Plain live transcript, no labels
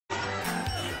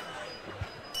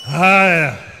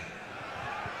Haya.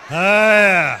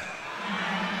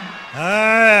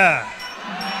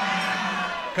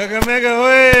 Kakamega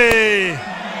hoye.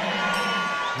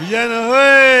 Vijana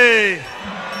hoye.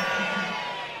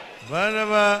 Bana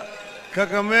ba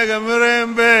Kakamega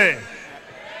Mutembei.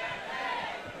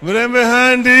 Mutembei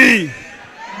handi.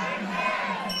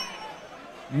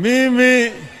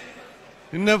 Mimi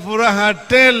nina furaha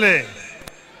tele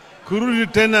kurudi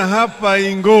tena hapa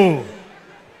Ingo,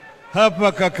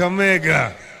 hapa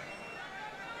Kakamega.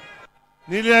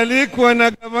 Nilialikwa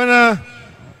na gavana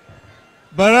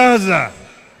Baraza,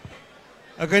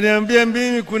 akaniambia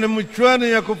mimi kuna mchuano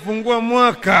ya kufungua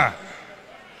mwaka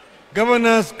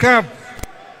Governor's Cup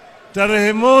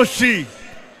tarehe mosi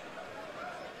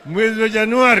mwezi wa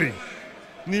Januari,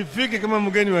 nifike kama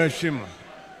mgeni wa heshima.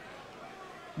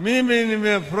 Mimi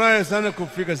nimefurahi sana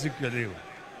kufika siku ya leo.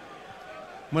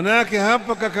 Manake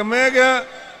hapa Kakamega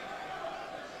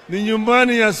ni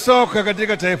nyumbani ya soka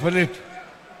katika taifa letu.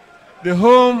 The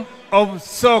home of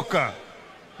soccer,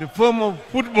 the form of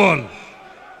football,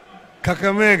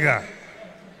 Kakamega.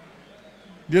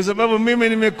 Ndio sababu mimi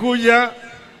nimekuja.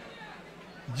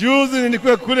 Juzi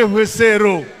nilikuwa kule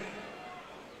Hwesero,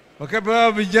 wakati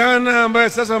hao vijana ambaye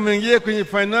sasa wameingia kwenye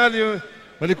finali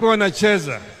walikuwa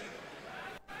wanacheza,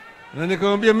 na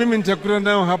nikamwambia mimi nitakutana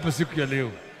nao hapa siku ya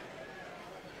leo.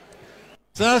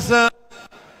 Sasa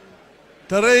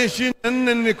tarehe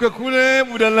 24 nilikuwa kule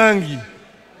Budalangi,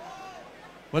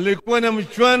 walikuwa na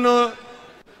mchuano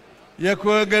ya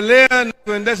kuogelea na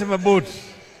kuendesha maboti.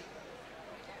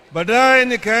 Baadaye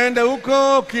nikaenda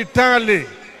huko Kitale,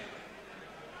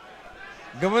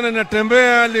 gavana Mutembei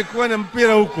alikuwa na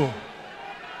mpira huko,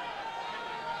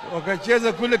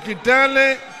 wakacheza kule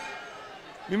Kitale.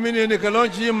 Mimi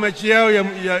nikalaunch hiyo mechi yao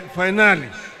ya finali.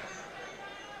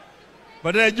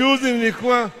 Baadaye juzi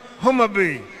nilikuwa Homa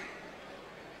Bay,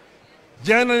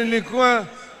 jana nilikuwa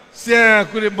Siaya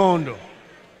kule Bondo,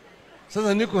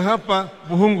 sasa niko hapa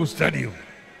Buhungu Stadium.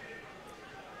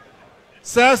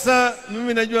 Sasa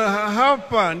mimi najua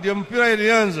hapa ndio mpira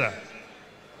ilianza.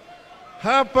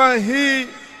 Hapa hii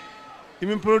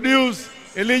imeproduce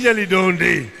Elijah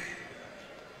Lidonde.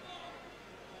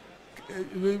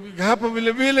 Hapa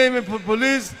vile vile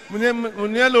imepolice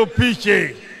Munyalo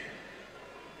Piche,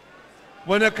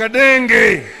 Bwana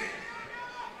Kadenge,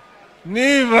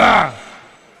 Niva,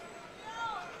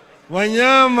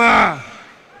 Wanyama,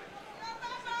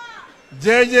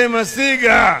 JJ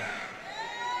Masiga.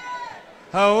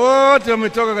 Hao wote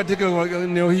wametoka katika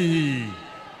eneo hii.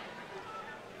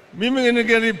 Mimi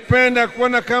ningelipenda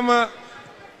kuona kama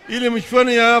ile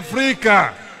michuano ya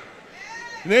Afrika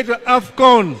inaitwa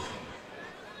AFCON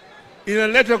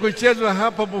inaletwa kuchezwa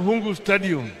hapa Buhungu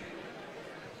Stadium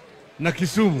na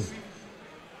Kisumu.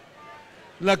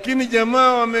 Lakini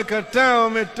jamaa wamekataa,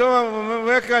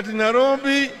 wameweka ati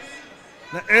Nairobi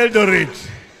na Eldoret.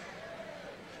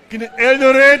 Lakini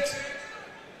Eldoret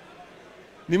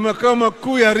ni makao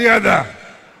makuu ya riadha,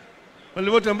 wale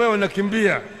wote ambao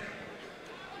wanakimbia.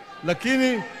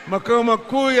 Lakini makao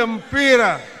makuu ya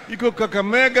mpira iko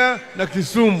Kakamega na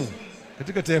Kisumu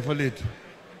katika taifa letu.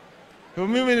 Kwa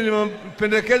mimi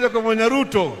nilimpendekeza kwa Bwana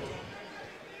Ruto,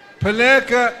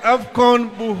 peleka AFCON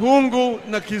Buhungu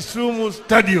na Kisumu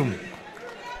Stadium.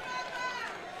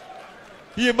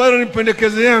 Hii bado ni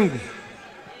pendekezo yangu.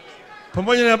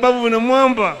 Pamoja na Babu na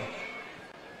Mwamba,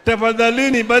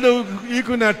 tafadhalini, bado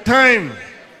iko na time.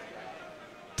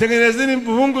 Tengenezeni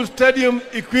Buhungu Stadium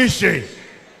ikwishe.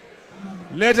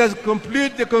 Let us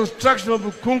complete the construction of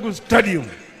Buhungu Stadium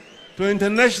to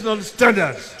international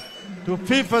standards, to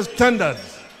FIFA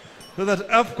standards, so that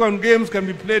AFCON games can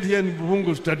be played here in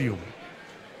Buhungu Stadium.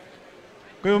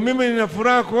 Kwa hiyo mimi nina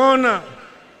furaha kuona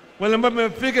wale ambao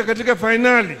wamefika katika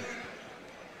finali.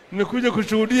 Nimekuja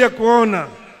kushuhudia kuona.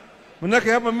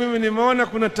 Manake hapa mimi nimeona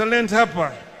kuna talent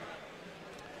hapa.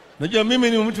 Najua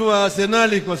mimi ni mtu wa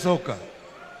Arsenal kwa soka.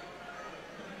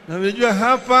 Na najua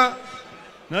hapa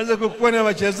naweza kukuwa na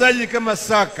wachezaji kama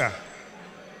Saka,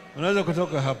 wanaweza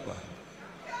kutoka hapa.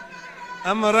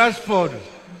 Ama Rashford,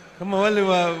 kama wale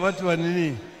watu wa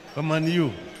nini, wa Man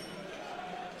U.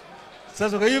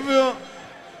 Sasa kwa hivyo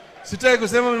sitaki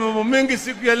kusema mambo mengi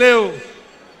siku ya leo.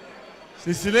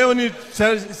 Sisi leo ni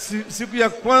siku ya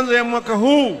kwanza ya mwaka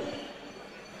huu.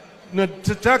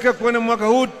 Nataka kuona mwaka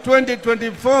huu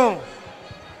 2024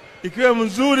 ikiwa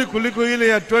mzuri kuliko ile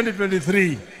ya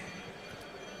 2023.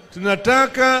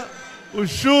 Tunataka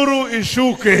ushuru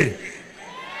ishuke.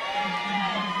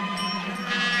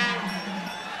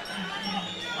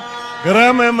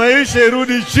 Gharama ya maisha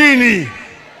irudi chini.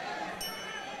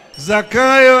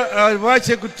 Zakayo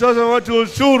awache kutoza watu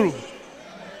ushuru.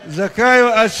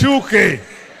 Zakayo ashuke.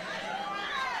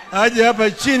 aje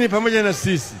hapa chini pamoja na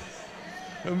sisi.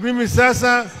 Mimi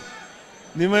sasa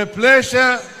ni my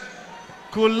pleasure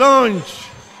to launch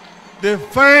the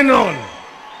final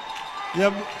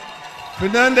ya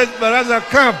Fernandez Baraza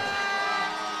Cup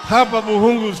hapa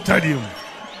Buhungu Stadium.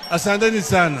 Asanteni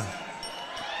sana.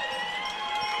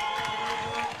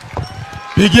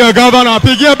 Pigia gavana,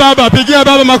 pigia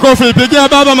baba makofi, pigia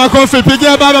baba makofi,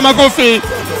 pigia baba makofi.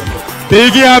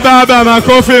 Pigia baba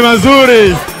makofi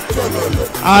mazuri.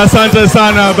 Asante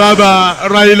sana baba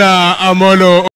Raila Amolo.